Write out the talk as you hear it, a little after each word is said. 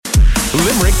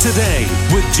Limerick Today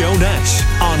with Joe Nash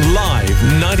on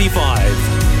Live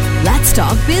 95. Let's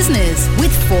talk business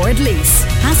with Ford Lease.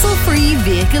 Hassle-free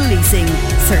vehicle leasing.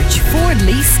 Search Ford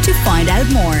Lease to find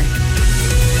out more.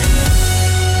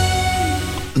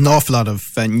 An awful lot of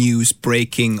news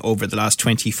breaking over the last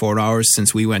 24 hours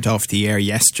since we went off the air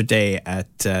yesterday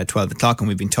at 12 o'clock, and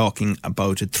we've been talking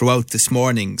about it throughout this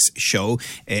morning's show.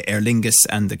 Aer Lingus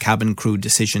and the cabin crew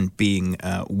decision being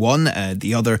one,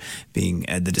 the other being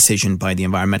the decision by the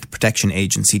Environmental Protection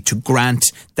Agency to grant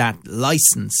that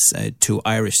licence to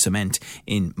Irish Cement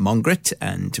in Mungret.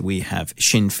 And we have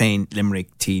Sinn Féin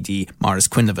Limerick TD Maurice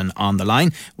Quinlivan on the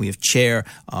line. We have Chair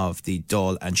of the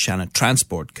Dáil and Shannon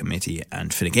Transport Committee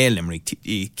and Fine Gael Limerick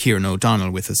TD Kieran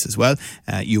O'Donnell with us as well.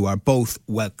 You are both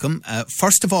welcome.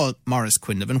 First of all, Maurice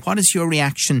Quinlivan, what is your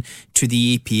reaction to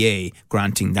the EPA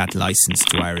granting that licence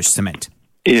to Irish Cement?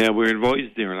 Yeah, we were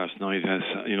advised there last night. As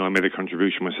you know, I made a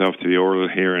contribution myself to the oral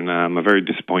here, and I'm very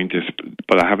disappointed.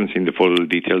 But I haven't seen the full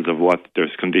details of what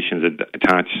there's conditions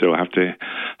attached, so I have to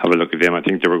have a look at them. I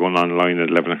think they were going online at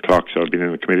 11 o'clock, so I've been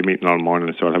in a committee meeting all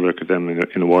morning, so I'll have a look at them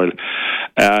in a while.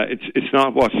 It's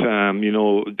not what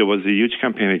there was a huge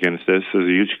campaign against this. There's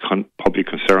a huge public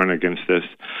concern against this.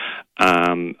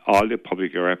 All the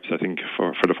public reps, I think,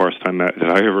 for the first time that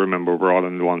I ever remember, were all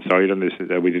on the one side on this.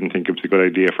 That we didn't think it was a good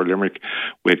idea for Limerick.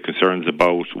 We had concerns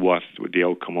about what the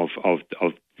outcome of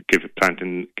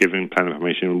giving planning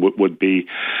permission would be.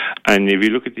 And if you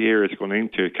look at the area it's going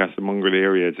into, Castlemungrett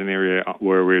area, it's an area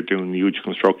where we're doing huge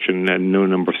construction, and a new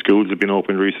number of schools have been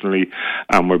opened recently,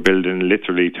 and we're building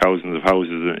literally thousands of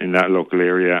houses in that local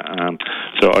area.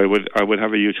 So I would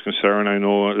have a huge concern. I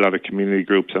know a lot of community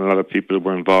groups and a lot of people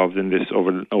were involved in this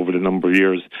over the number of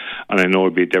years, and I know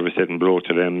it'd be a devastating blow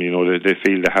to them. You know, they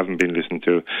feel they haven't been listened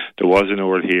to. There was an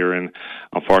oral hearing.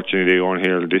 Unfortunately, the oral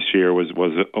hearing this year was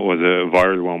a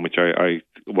viral one, which I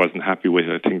wasn't happy with.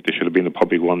 I think there should have been a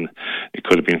public one. It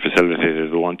could have been facilitated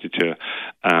if they wanted to,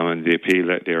 and the appeal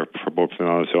that they're for both and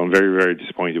all. So I'm very, very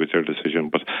disappointed with their decision.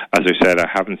 But as I said, I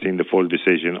haven't seen the full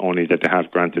decision, only that they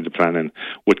have granted the planning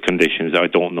with conditions. I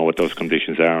don't know what those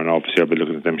conditions are, and obviously I'll be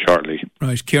looking at them shortly.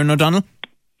 Right. Kieran O'Donnell?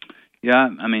 Yeah,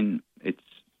 I mean,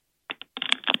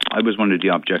 I was one of the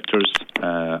objectors.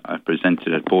 I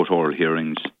presented at both oral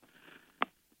hearings.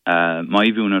 My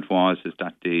view on it was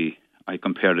that I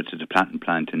compared it to the Platin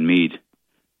plant in Meath,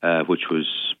 which was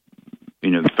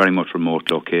in a very much remote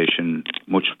location,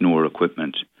 much newer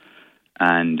equipment.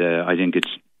 And I think it's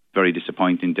very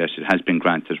disappointing that it has been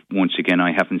granted. Once again,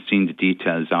 I haven't seen the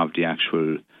details of the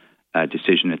actual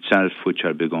decision itself, which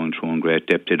I'll be going through in great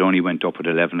depth. It only went up at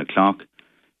 11 o'clock.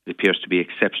 It appears to be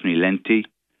exceptionally lengthy.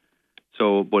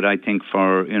 So, but I think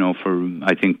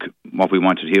I think what we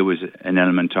wanted here was an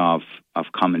element of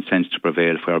common sense to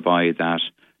prevail, whereby that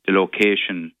the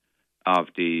location of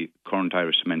the current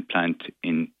Irish Cement plant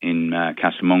in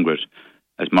Castlemungrett,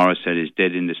 as Maurice said, is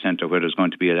dead in the centre where there's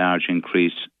going to be a large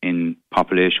increase in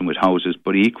population with houses,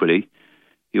 but equally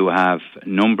you have a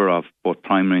number of both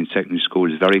primary and secondary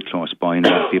schools very close by, and a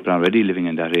lot of people already living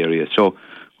in that area. So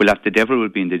the devil will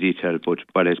be in the detail,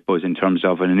 but I suppose in terms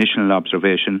of an initial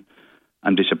observation,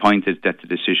 I'm disappointed that the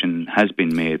decision has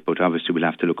been made, but obviously we'll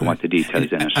have to look at what the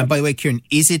details in it. And by the way, Kieran,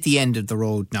 is it the end of the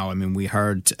road now? I mean, we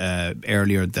heard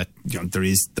earlier that there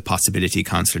is the possibility,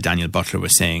 Councillor Daniel Butler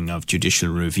was saying, of judicial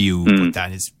review, but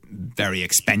that is very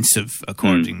expensive,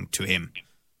 according to him.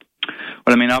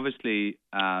 Well, I mean, obviously,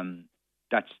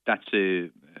 that's a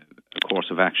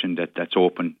course of action that's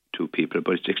open to people,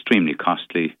 but it's extremely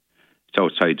costly. It's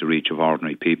outside the reach of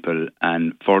ordinary people,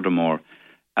 and furthermore,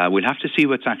 we'll have to see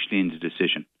what's actually in the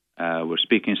decision. We're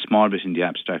speaking a small bit in the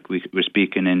abstract. We're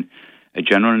speaking in a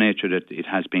general nature that it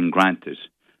has been granted,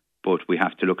 but we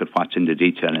have to look at what's in the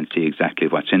detail and see exactly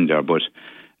what's in there. But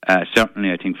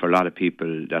certainly I think for a lot of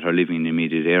people that are living in the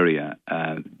immediate area,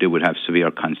 they would have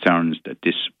severe concerns that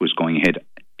this was going ahead,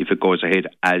 if it goes ahead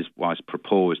as was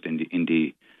proposed in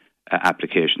the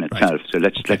application itself. Right. So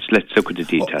let's look at the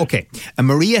details. Okay.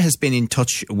 Maria has been in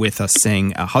touch with us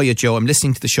saying, hiya Joe, I'm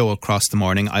listening to the show across the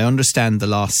morning. I understand the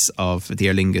loss of the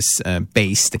Aer Lingus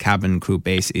base, the cabin crew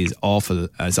base, is awful,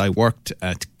 as I worked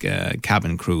at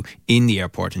cabin crew in the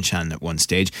airport in Shannon at one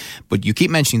stage. But you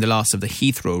keep mentioning the loss of the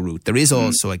Heathrow route. There is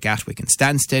also a Gatwick and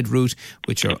Stansted route,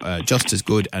 which are just as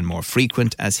good and more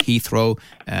frequent as Heathrow.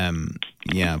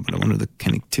 Yeah, but I wonder the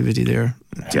connectivity there.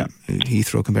 Yeah.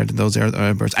 Heathrow compared to those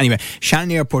airports. Anyway,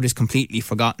 Shannon Airport is completely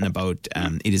forgotten about.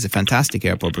 It is a fantastic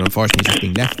airport, but unfortunately it's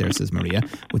being left there, says Maria.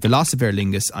 With the loss of Aer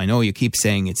Lingus, I know you keep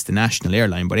saying it's the national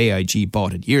airline, but AIG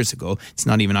bought it years ago. It's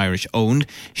not even Irish owned.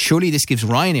 Surely this gives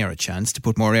Ryanair a chance to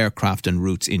put more aircraft and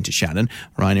routes into Shannon.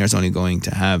 Ryanair is only going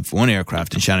to have one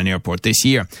aircraft in Shannon Airport this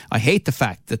year. I hate the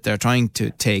fact that they're trying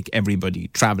to take everybody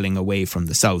travelling away from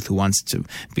the south who wants to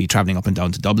be travelling up and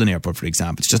down to Dublin Airport, for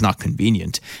example. It's just not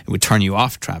convenient. It would turn you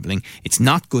off travelling. It's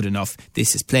not good enough.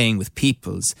 This is playing with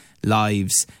people's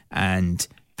lives and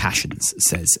passions,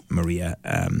 says Maria.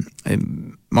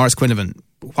 Maurice Quinlivan,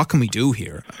 what can we do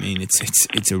here? I mean,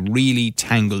 it's a really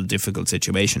tangled, difficult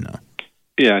situation now.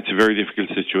 Yeah, it's a very difficult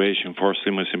situation.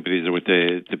 Firstly, my sympathies are with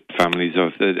the families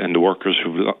of and the workers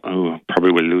who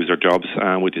probably will lose their jobs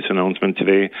with this announcement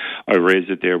today. I raised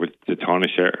it there with the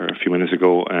Tánaiste a few minutes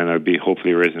ago, and I'll be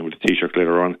hopefully raising it with the Taoiseach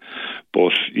later on.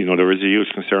 But, there is a huge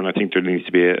concern. I think there needs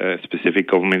to be a specific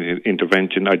government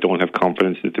intervention. I don't have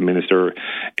confidence that the minister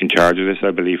in charge of this, I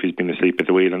believe he's been asleep at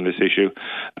the wheel on this issue.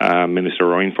 Minister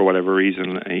Ryan, for whatever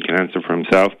reason, he can answer for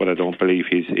himself, but I don't believe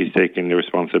he's taking the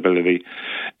responsibility.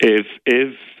 If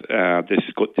this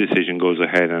decision goes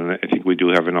ahead, and I think we do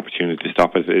have an opportunity to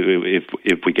stop it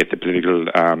if we get the political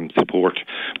support.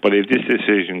 But if this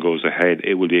decision goes ahead,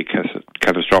 it will be a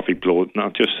catastrophic blow,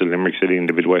 not just to Limerick City and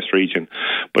the Midwest region,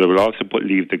 but it will also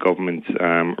leave the government's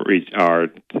our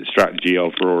strategy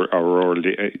of rural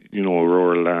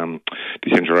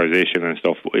decentralisation and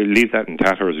stuff. Leave that in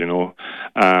tatters.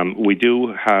 We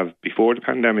do have, before the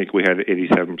pandemic, we had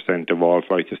 87% of all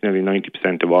flights. It's nearly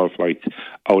 90% of all flights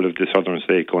out of the southern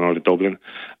state going out of Dublin.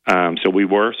 So we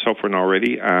were suffering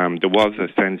already. There was a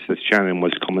sense that Shannon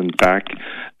was coming back.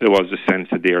 There was a sense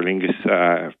that the Aer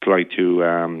Lingus flight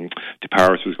to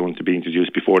Paris was going to be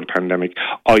introduced before the pandemic.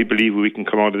 I believe we can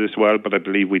come out of this well, but I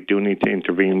believe we do need to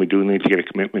intervene. We do need to get a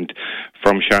commitment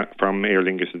from Aer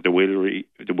Lingus that they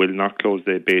will not close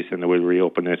the base and they will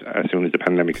reopen it as soon as the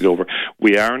pandemic is over.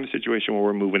 We are in a situation where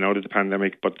we're moving out of the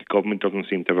pandemic, but the government doesn't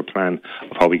seem to have a plan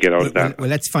of how we get out of that. Well,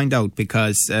 let's find out,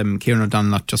 because Kieran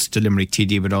O'Donnell, not just the Limerick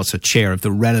TD, but also chair of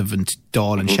the relevant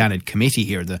Dáil and Shannon committee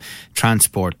here, the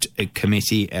Transport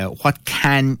Committee. What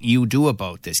can you do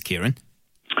about this, Kieran?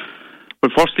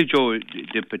 Well, firstly, Joe,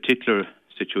 the particular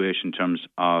situation in terms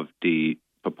of the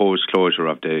proposed closure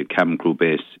of the cabin crew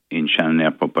base in Shannon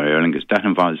Airport by Aer Lingus, that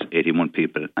involves 81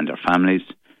 people and their families.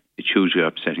 It's hugely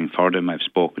upsetting for them. I've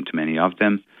spoken to many of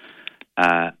them.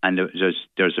 And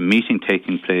there's a meeting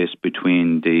taking place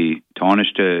between the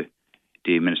Tánaiste,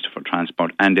 the Minister for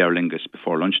Transport, and Aer Lingus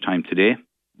before lunchtime today.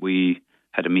 We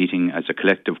had a meeting as a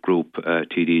collective group,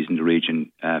 TDs in the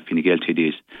region, Fine Gael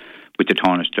TDs, with the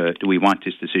Tánaiste. Do we want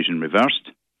this decision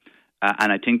reversed?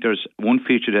 And I think there's one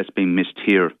feature that's being missed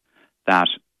here, that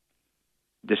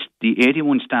the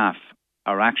 81 staff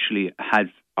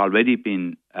had already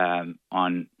been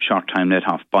on short-time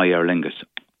let-off by Aer Lingus.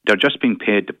 They're just being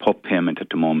paid the PUP payment at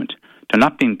the moment. They're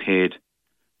not being paid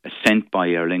a cent by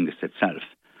Aer Lingus itself.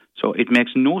 So it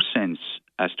makes no sense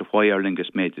as to why Aer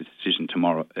Lingus made this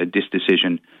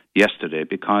decision yesterday,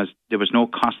 because there was no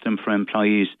cost for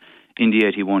employees in the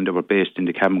 81 that were based in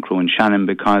the cabin crew in Shannon,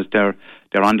 because they're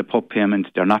on the PUP payment.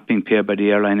 They're not being paid by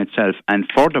the airline itself. And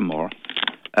furthermore,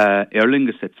 Aer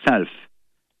Lingus itself,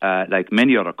 like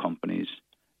many other companies,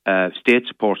 state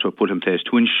supports were put in place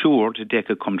to ensure that they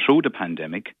could come through the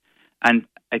pandemic, and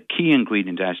a key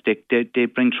ingredient is they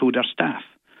bring through their staff.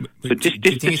 So this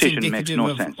decision makes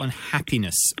no sense.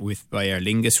 Unhappiness by Aer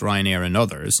Lingus, Ryanair and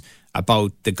others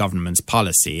about the government's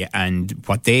policy and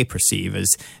what they perceive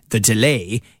as the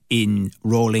delay in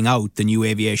rolling out the new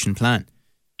aviation plan.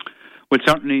 Well,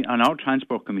 certainly on our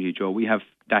Transport Committee, Joe, we have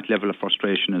that level of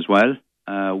frustration as well.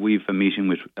 We've a meeting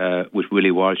with Willie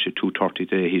Walsh at 2:30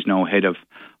 today. He's now head of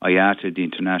IATA, the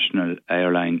International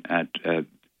Airline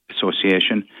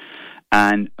Association.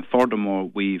 And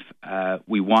furthermore, we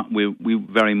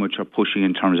very much are pushing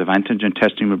in terms of antigen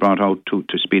testing we brought out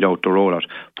to speed out the rollout.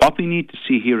 What we need to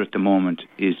see here at the moment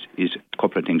is a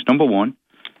couple of things. Number one,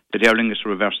 that Aer Lingus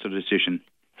reversed the decision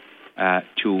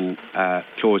to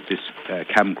close this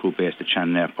cabin crew base at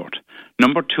Shannon Airport.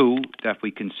 Number two, that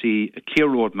we can see a clear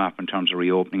roadmap in terms of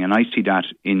reopening, and I see that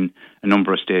in a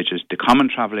number of stages. The common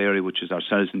travel area, which is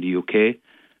ourselves in the UK,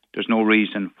 there's no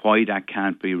reason why that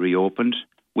can't be reopened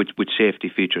with safety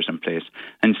features in place.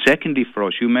 And secondly, for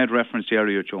us, you made reference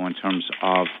earlier, Joe, in terms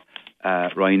of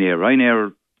Ryanair.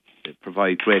 Ryanair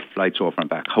provide great flights over and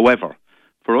back. However,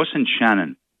 for us in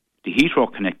Shannon, the Heathrow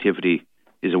connectivity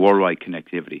is a worldwide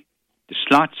connectivity. The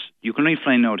slots, you can only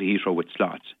fly now to Heathrow with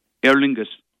slots. Aer Lingus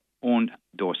owned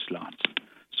those slots.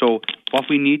 So what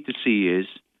we need to see is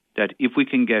that if we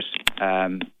can get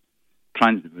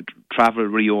travel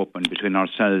reopened between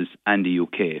ourselves and the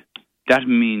UK, that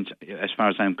means, as far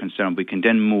as I'm concerned, we can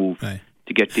then move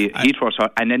to get the Heathrow.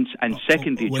 And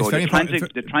secondly, Joe,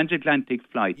 the transatlantic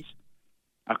flights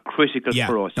are critical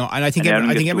for us. No, and I think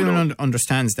everyone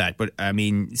understands that. But I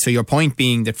mean, so your point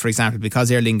being that, for example,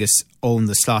 because Aer Lingus own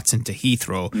the slots into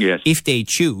Heathrow, if they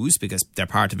choose, because they're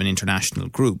part of an international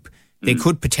group, they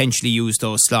could potentially use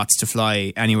those slots to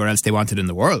fly anywhere else they wanted in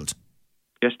the world.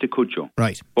 Yes, they could, Joe.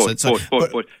 Right. But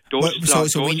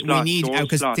we need,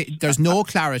 because there's no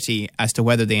clarity as to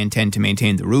whether they intend to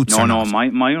maintain the routes or not.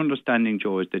 No, my understanding,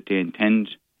 Joe, is that they intend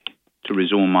to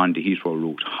resume on the Heathrow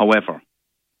route. However,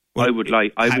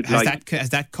 has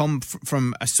that come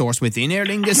from a source within Aer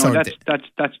Lingus? No,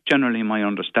 that's generally my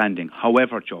understanding.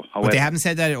 However, Joe, but they haven't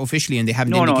said that officially, and they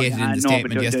haven't indicated in the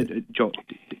statement yesterday. Joe,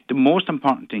 the most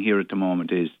important thing here at the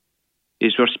moment is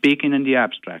we're speaking in the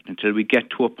abstract until we get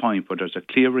to a point where there's a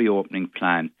clear reopening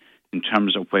plan in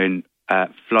terms of when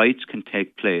flights can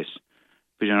take place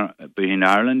between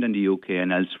Ireland and the UK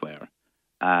and elsewhere.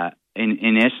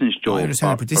 In essence, Joe, I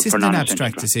understand, but this isn't an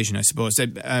abstract decision, I suppose.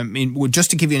 I mean, just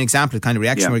to give you an example of the kind of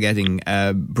reaction we're getting,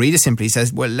 Breda simply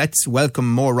says, well, let's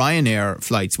welcome more Ryanair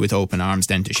flights with open arms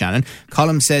then to Shannon.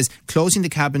 Colm says, closing the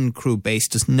cabin crew base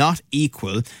does not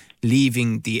equal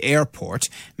leaving the airport.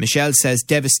 Michelle says,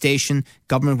 devastation.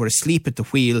 Government were asleep at the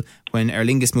wheel when Aer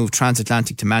Lingus moved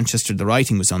transatlantic to Manchester. The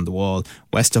writing was on the wall.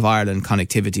 West of Ireland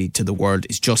connectivity to the world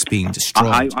is just being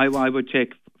destroyed. I would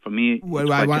take... For me,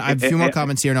 I have a few more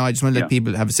comments here now. I just want to let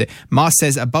people have a say. Moss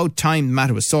says, about time the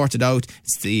matter was sorted out.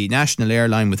 It's the national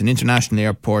airline with an international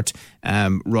airport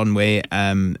runway.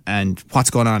 And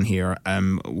what's going on here?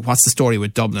 What's the story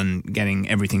with Dublin getting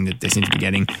everything that they seem to be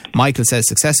getting? Michael says,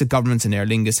 successive governments in Aer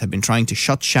Lingus have been trying to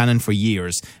shut Shannon for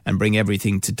years and bring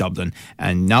everything to Dublin.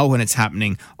 And now when it's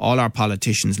happening, all our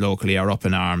politicians locally are up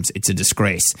in arms. It's a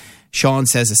disgrace. Sean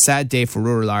says, a sad day for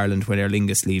rural Ireland when Aer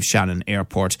Lingus leaves Shannon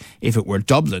Airport. If it were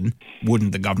Dublin,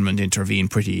 wouldn't the government intervene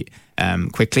pretty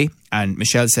quickly? And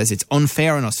Michelle says, it's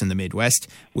unfair on us in the Midwest.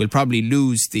 We'll probably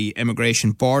lose the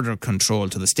immigration border control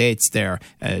to the States there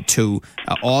too.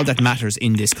 All that matters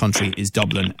in this country is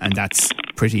Dublin, and that's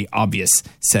pretty obvious,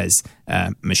 says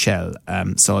Michelle.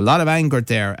 So a lot of anger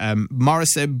there.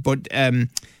 Morris, but...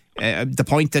 the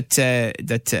point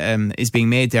that is being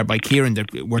made there by Kieran,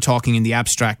 that we're talking in the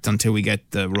abstract until we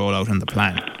get the rollout and the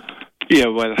plan. Yeah,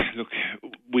 well, look,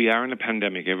 we are in a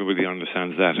pandemic. Everybody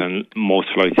understands that, and most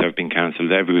flights have been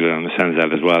cancelled. Everybody understands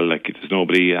that as well. Like, there's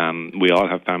nobody. We all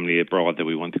have family abroad that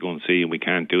we want to go and see, and we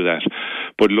can't do that.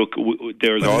 But look,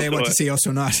 there's also... they want to see us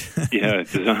or not. Yeah,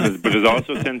 but there's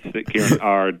also a sense that, Kieran,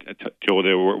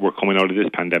 Joe, we're coming out of this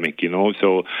pandemic, you know.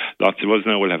 So lots of us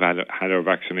now will have had our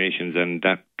vaccinations, and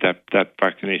that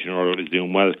vaccination rollout is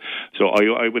doing well. So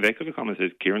I would echo the comments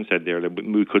that Kieran said there, that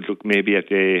we could look maybe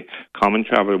at a common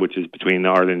travel, which is between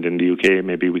Ireland and the UK.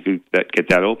 Maybe we could get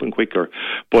that open quicker.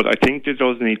 But I think there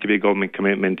does need to be a government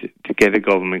commitment, to get a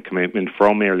government commitment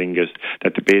from Aer Lingus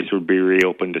that the base will be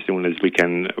reopened as soon as we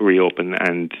can reopen,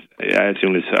 and as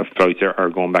soon as flights are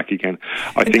going back again.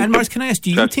 And Mark, can I ask,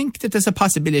 do you think that there's a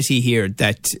possibility here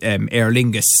that Aer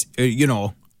Lingus,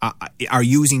 are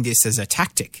using this as a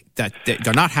tactic, that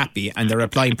they're not happy and they're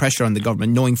applying pressure on the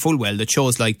government, knowing full well that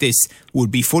shows like this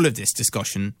would be full of this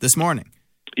discussion this morning?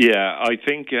 Yeah, I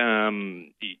think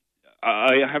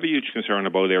I have a huge concern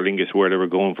about Aer Lingus, where they were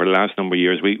going for the last number of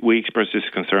years. We expressed this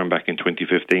concern back in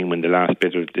 2015 when the last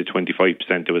bit of the 25%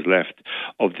 that was left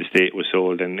of the state was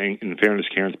sold. And in fairness,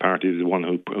 Kieran's party is the one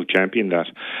who championed that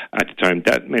at the time.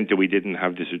 That meant that we didn't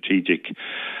have the strategic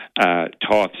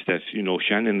thoughts that, you know,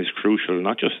 Shannon is crucial,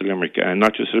 not just to Limerick, and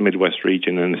not just to the Midwest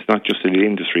region, and it's not just to the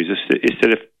industries, it's to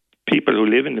the people who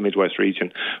live in the Midwest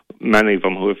region, many of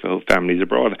them who have families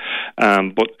abroad.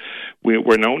 But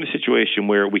we're now in a situation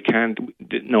where we can't...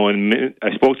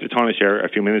 I spoke to the Taoiseach a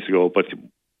few minutes ago, but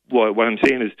what I'm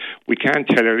saying is we can't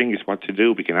tell Aer Lingus what to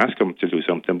do. We can ask them to do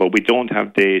something, but we don't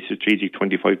have the strategic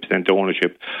 25%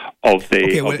 ownership of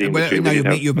the industry.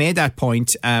 Now you've made that point,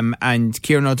 and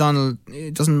Kieran O'Donnell,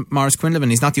 doesn't Maurice Quinlivan,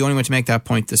 he's not the only one to make that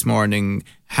point this morning,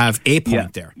 have a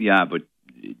point there. Yeah, but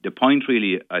the point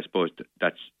really, I suppose,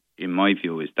 that's in my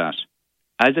view, is that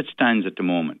as it stands at the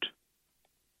moment,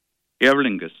 Aer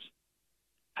Lingus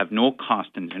have no cost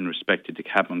in respect to the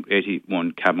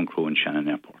 81 cabin crew in Shannon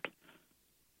Airport.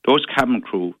 Those cabin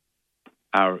crew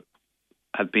are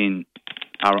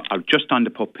just on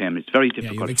the PUP payment. It's very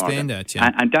difficult you've for them. that,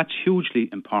 yeah. And that's hugely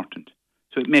important.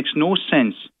 So it makes no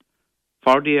sense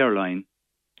for the airline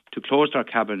to close their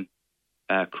cabin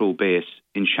crew base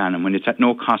in Shannon when it's at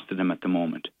no cost to them at the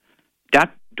moment.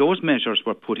 those measures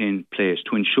were put in place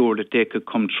to ensure that they could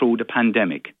come through the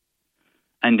pandemic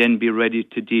and then be ready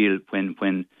to deal when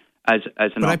as an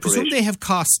operation. But I presume they have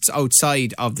costs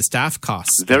outside of the staff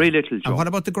costs. Very little, Joe. And what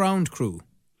about the ground crew?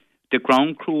 The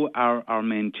ground crew are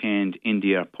maintained in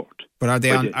the airport. But are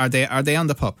they on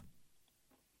the pup?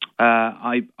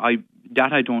 I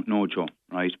don't know, Joe.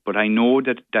 Right, but I know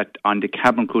that on the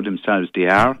cabin crew themselves they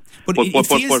are. But it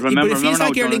feels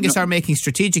like Aer Lingus are making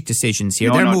strategic decisions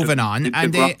here. They're moving on,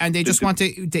 and they just want to,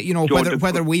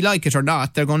 whether we like it or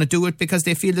not, they're going to do it because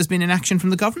they feel there's been inaction from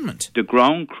the government. The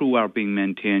ground crew are being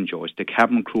maintained, Joe. The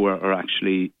cabin crew are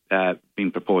actually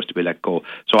being proposed to be let go.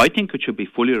 So I think it should be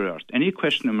fully reversed. Any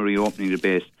question of reopening the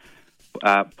base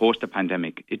post the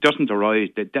pandemic, it doesn't arise.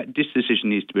 That this decision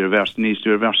needs to be reversed. It needs to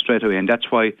be reversed straight away, and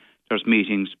that's why there's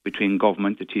meetings between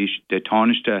government, the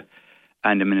Taoiseach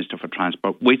and the Minister for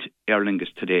Transport with Aer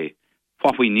Lingus today.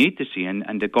 What we need to see,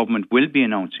 and the government will be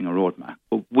announcing a roadmap,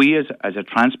 but we as a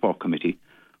Transport Committee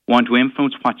want to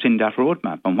influence what's in that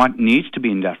roadmap. And what needs to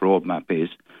be in that roadmap is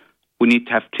we need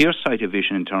to have clear-sighted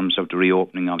vision in terms of the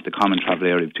reopening of the common travel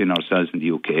area between ourselves and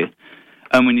the UK.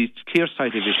 And we need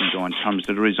clear-sighted vision, Joe, in terms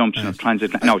of the resumption of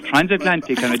transatlantic. Now,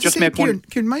 transatlantic, and I just make one...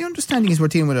 Kieran, my understanding is we're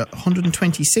dealing with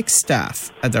 126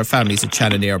 staff and their families at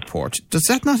Shannon Airport. Does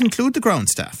that not include the ground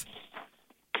staff?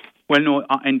 Well, no,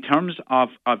 in terms of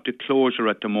the closure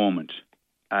at the moment,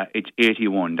 it's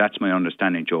 81. That's my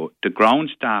understanding, Joe. The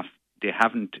ground staff, they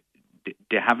haven't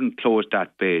closed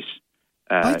that base.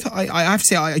 I have to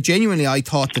say, I genuinely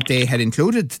thought that they had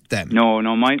included them. No,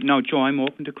 Joe, I'm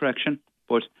open to correction,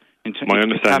 but... My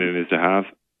understanding is they have.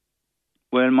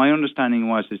 Well, my understanding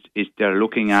is they're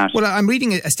looking at... Well, I'm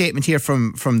reading a statement here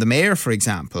from the Mayor, for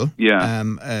example. Yeah.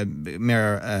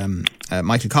 Mayor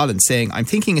Michael Collins saying, I'm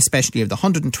thinking especially of the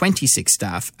 126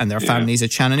 staff and their families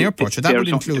at Shannon Airport. So that would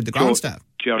include the ground staff.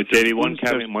 It's 81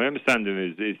 cabin. My understanding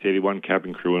is it's 81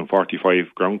 cabin crew and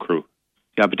 45 ground crew.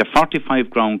 Yeah, but the 45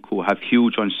 ground crew have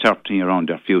huge uncertainty around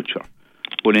their future.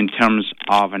 But in terms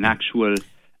of an actual...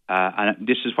 and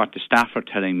this is what the staff are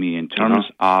telling me in terms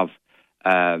of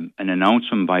an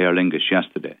announcement by Aer Lingus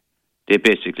yesterday. They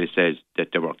basically said that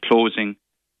they were closing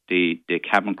the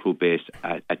cabin crew base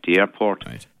at the airport.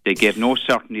 Right. They gave no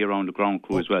certainty around the ground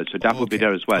crew as well, so that would be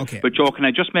there as well. Okay. But Joe, can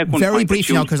I just make one very point? Very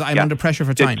briefly now, because I'm under pressure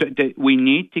for time. We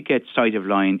need to get side of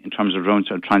line in terms of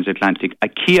transatlantic. A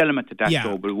key element of that,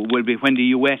 Joe, will be when the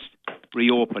US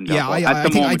reopened. Yeah,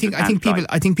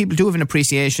 I think people do have an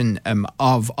appreciation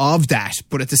of that,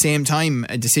 but at the same time,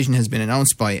 a decision has been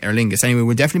announced by Aer Lingus. Anyway,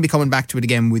 we'll definitely be coming back to it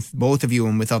again with both of you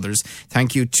and with others.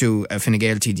 Thank you to Fine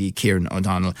Gael TD Kieran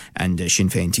O'Donnell and Sinn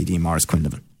Féin TD Maurice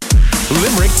Quinlivan.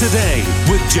 Limerick Today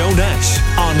with Joe Nash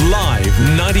on Live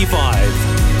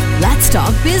 95. Let's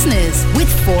talk business with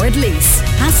Ford Lease.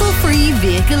 Hassle-free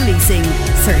vehicle leasing.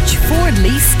 Search Ford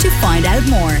Lease to find out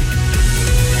more.